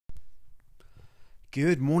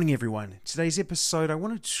Good morning, everyone. Today's episode, I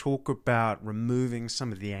want to talk about removing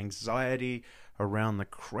some of the anxiety around the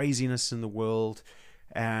craziness in the world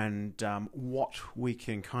and what we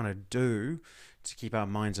can kind of do to keep our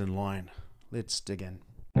minds in line. Let's dig in.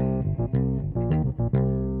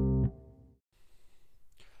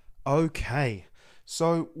 Okay,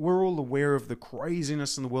 so we're all aware of the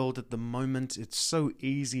craziness in the world at the moment. It's so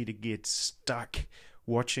easy to get stuck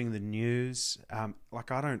watching the news. I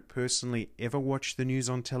don't personally ever watch the news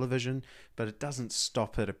on television, but it doesn't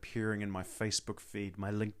stop it appearing in my Facebook feed,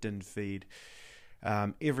 my LinkedIn feed,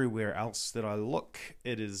 everywhere else that I look,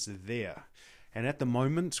 it is there. And at the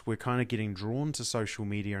moment, we're kind of getting drawn to social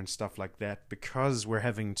media and stuff like that because we're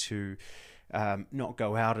having to not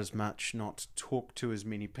go out as much, not talk to as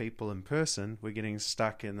many people in person. We're getting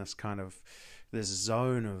stuck in this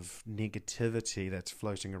zone of negativity that's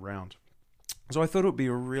floating around. So I thought it would be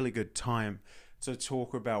a really good time to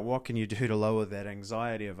talk about what can you do to lower that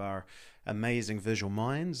anxiety of our amazing visual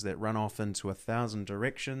minds that run off into 1,000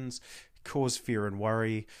 directions, cause fear and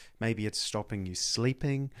worry. Maybe it's stopping you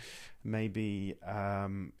sleeping. Maybe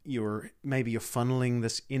you're funneling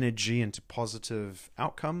this energy into positive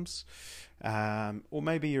outcomes, or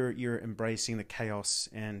maybe you're embracing the chaos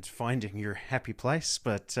and finding your happy place.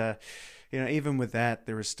 But even with that,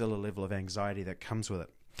 there is still a level of anxiety that comes with it.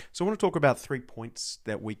 So I want to talk about 3 points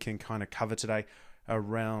that we can kind of cover today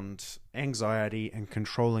around anxiety and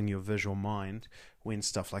controlling your visual mind when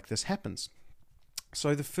stuff like this happens.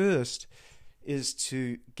 So the first is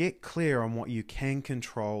to get clear on what you can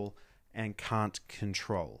control and can't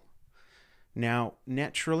control. Now,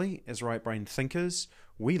 naturally, as right brain thinkers,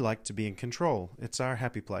 we like to be in control. It's our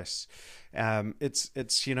happy place.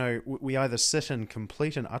 We either sit in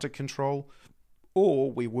complete and utter control,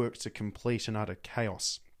 or we work to complete and utter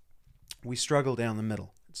chaos. We struggle down the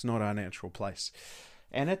middle. It's not our natural place.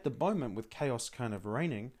 And at the moment, with chaos kind of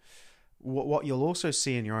reigning, what you'll also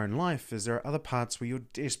see in your own life is there are other parts where you're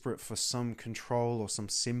desperate for some control or some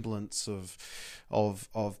semblance of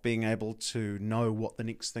being able to know what the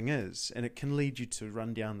next thing is. And it can lead you to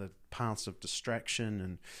run down the paths of distraction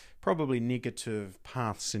and probably negative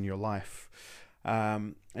paths in your life.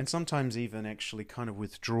 And sometimes even actually kind of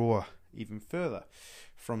withdraw even further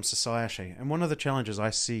from society. And one of the challenges I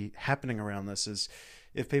see happening around this is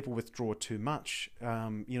if people withdraw too much,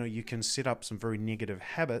 you can set up some very negative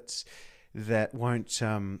habits that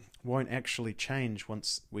won't actually change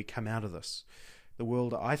once we come out of this. The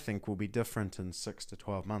world, I think, will be different in 6 to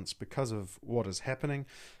 12 months because of what is happening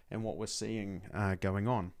and what we're seeing going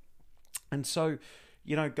on. And so,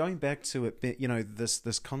 going back to it,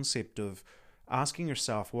 this concept of asking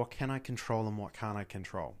yourself, what can I control and what can't I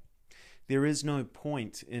control? There is no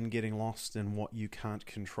point in getting lost in what you can't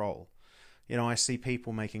control. I see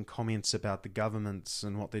people making comments about the governments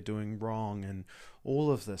and what they're doing wrong and all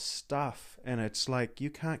of this stuff. And it's like, you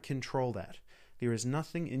can't control that. There is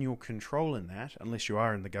nothing in your control in that, unless you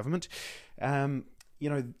are in the government.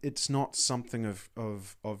 It's not something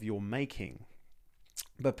of your making.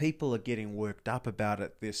 But people are getting worked up about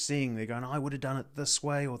it. They're going, I would have done it this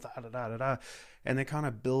way or da-da-da-da-da. And they're kind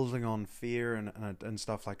of building on fear and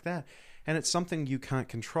stuff like that. And it's something you can't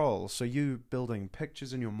control. So you building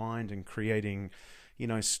pictures in your mind and creating,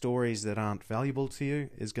 stories that aren't valuable to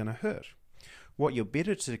you is going to hurt. What you're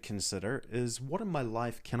better to consider is, what in my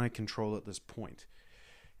life can I control at this point?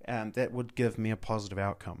 That would give me a positive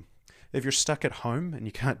outcome. If you're stuck at home and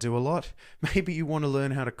you can't do a lot, maybe you want to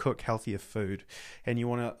learn how to cook healthier food and you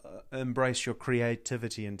want to embrace your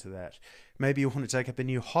creativity into that. Maybe you want to take up a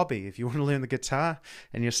new hobby. If you want to learn the guitar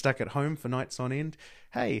and you're stuck at home for nights on end,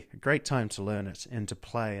 hey, a great time to learn it and to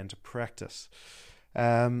play and to practice.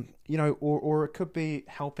 Or it could be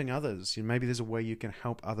helping others. Maybe there's a way you can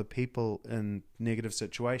help other people in negative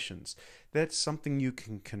situations. That's something you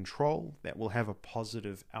can control that will have a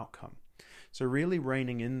positive outcome. So really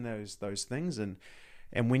reining in those things, and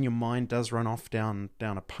when your mind does run off down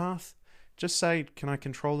a path, just say, can I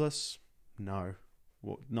control this? No.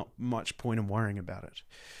 Well, not much point in worrying about it.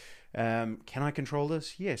 Can I control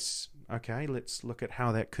this? Yes. Okay, let's look at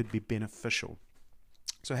how that could be beneficial.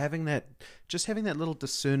 So having that little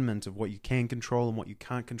discernment of what you can control and what you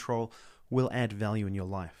can't control will add value in your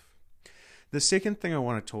life. The second thing I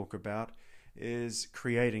want to talk about is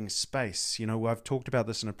creating space. I've talked about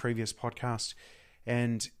this in a previous podcast,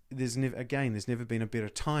 and there's never been a better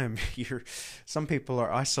time. Some people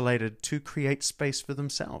are isolated to create space for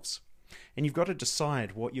themselves, and you've got to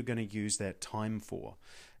decide what you're going to use that time for.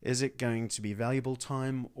 Is it going to be valuable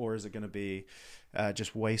time, or is it going to be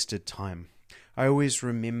just wasted time? I always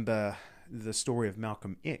remember the story of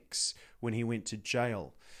Malcolm X when he went to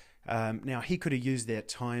jail. Now he could have used that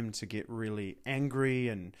time to get really angry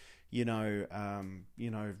and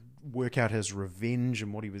work out his revenge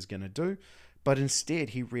and what he was going to do, but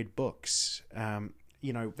instead he read books.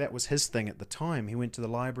 That was his thing at the time. He went to the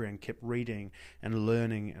library and kept reading and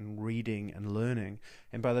learning and reading and learning.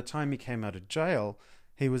 And by the time he came out of jail,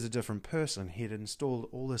 he was a different person. He had installed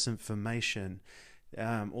all this information,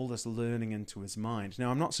 all this learning into his mind.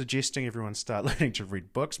 Now, I'm not suggesting everyone start learning to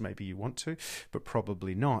read books. Maybe you want to, but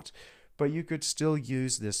probably not. But you could still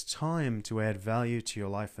use this time to add value to your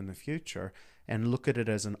life in the future and look at it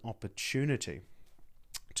as an opportunity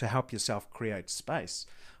to help yourself create space.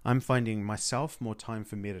 I'm finding myself more time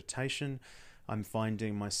for meditation. I'm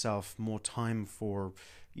finding myself more time for,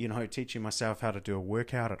 teaching myself how to do a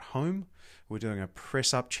workout at home. We're doing a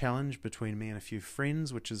press-up challenge between me and a few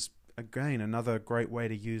friends, which is, again, another great way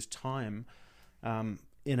to use time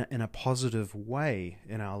in a positive way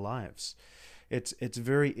in our lives. It's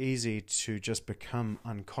very easy to just become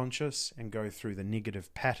unconscious and go through the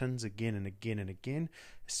negative patterns again and again and again,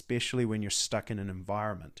 especially when you're stuck in an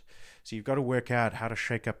environment. So you've got to work out how to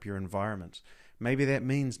shake up your environment. Maybe that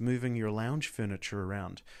means moving your lounge furniture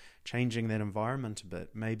around, changing that environment a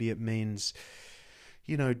bit. Maybe it means,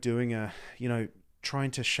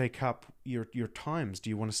 trying to shake up your times. Do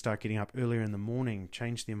you want to start getting up earlier in the morning,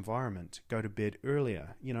 change the environment, go to bed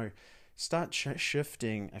earlier? Start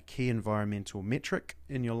shifting a key environmental metric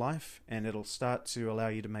in your life, and it'll start to allow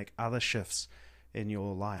you to make other shifts in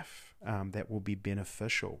your life that will be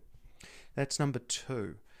beneficial. That's number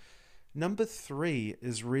 2. Number 3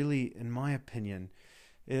 is really, in my opinion,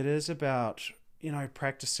 it is about,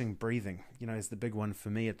 practicing breathing, is the big one for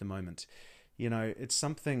me at the moment. It's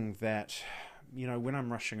something that, when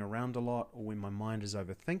I'm rushing around a lot or when my mind is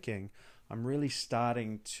overthinking, I'm really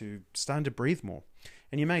starting to breathe more.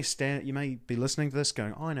 And you may be listening to this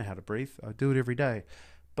going, I know how to breathe. I do it every day.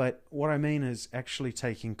 But what I mean is actually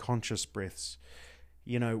taking conscious breaths.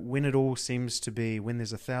 When it all seems to be, when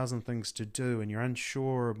there's 1,000 things to do and you're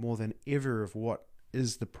unsure more than ever of what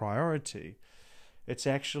is the priority, it's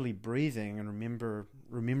actually breathing and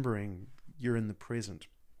remembering you're in the present.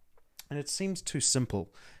 And it seems too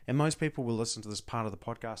simple. And most people will listen to this part of the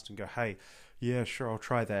podcast and go, hey, yeah, sure, I'll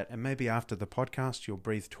try that. And maybe after the podcast, you'll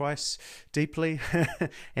breathe twice deeply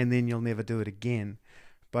and then you'll never do it again.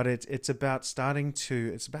 But it's about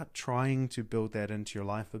trying to build that into your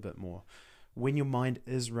life a bit more. When your mind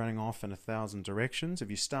is running off in 1,000 directions,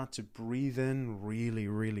 if you start to breathe in really,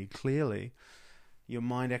 really clearly, your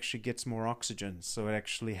mind actually gets more oxygen. So it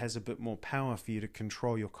actually has a bit more power for you to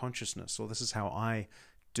control your consciousness. Or this is how I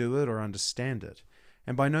do it or understand it.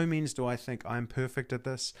 And by no means do I think I'm perfect at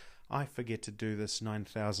this. I forget to do this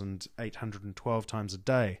 9,812 times a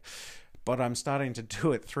day, but I'm starting to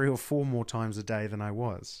do it 3 or 4 more times a day than I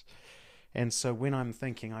was. And so when I'm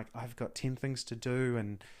thinking I've got 10 things to do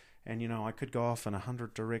and I could go off in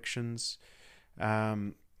 100 directions,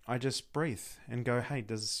 I just breathe and go, hey,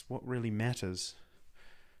 what really matters?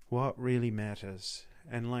 What really matters?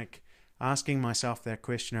 And asking myself that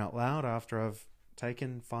question out loud after I've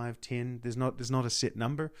taken 5, 10, there's not a set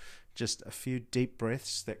number, just a few deep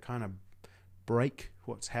breaths that kind of break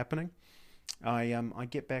what's happening. I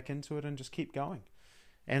get back into it and just keep going.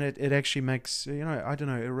 And it actually makes, it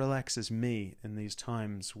relaxes me in these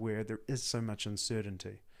times where there is so much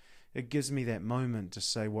uncertainty. It gives me that moment to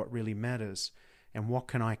say what really matters and what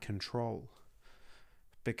can I control.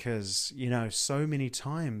 Because, so many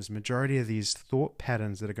times, majority of these thought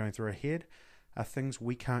patterns that are going through our head are things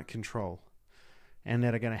we can't control and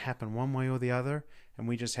that are going to happen one way or the other, and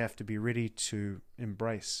we just have to be ready to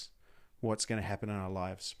embrace what's going to happen in our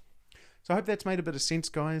lives. So I hope that's made a bit of sense,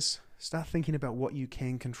 guys. Start thinking about what you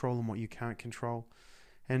can control and what you can't control,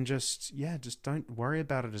 and just don't worry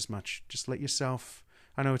about it as much. Just let yourself,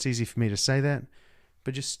 I know it's easy for me to say that,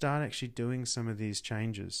 but just start actually doing some of these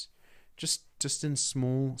changes. Just in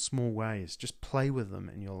small ways. Just play with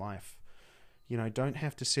them in your life. Don't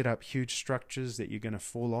have to set up huge structures that you're going to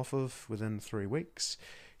fall off of within 3 weeks.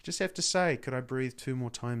 You just have to say, could I breathe 2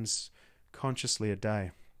 more times consciously a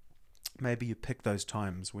day? Maybe you pick those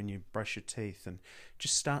times when you brush your teeth and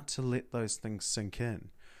just start to let those things sink in.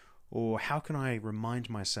 Or how can I remind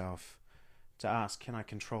myself to ask, can I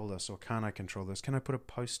control this or can't I control this? Can I put a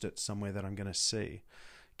post-it somewhere that I'm going to see?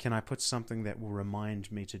 Can I put something that will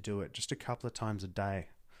remind me to do it just a couple of times a day?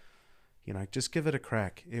 Just give it a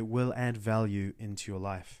crack. It will add value into your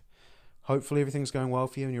life. Hopefully everything's going well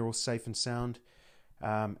for you and you're all safe and sound.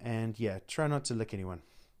 Try not to lick anyone.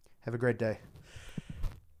 Have a great day.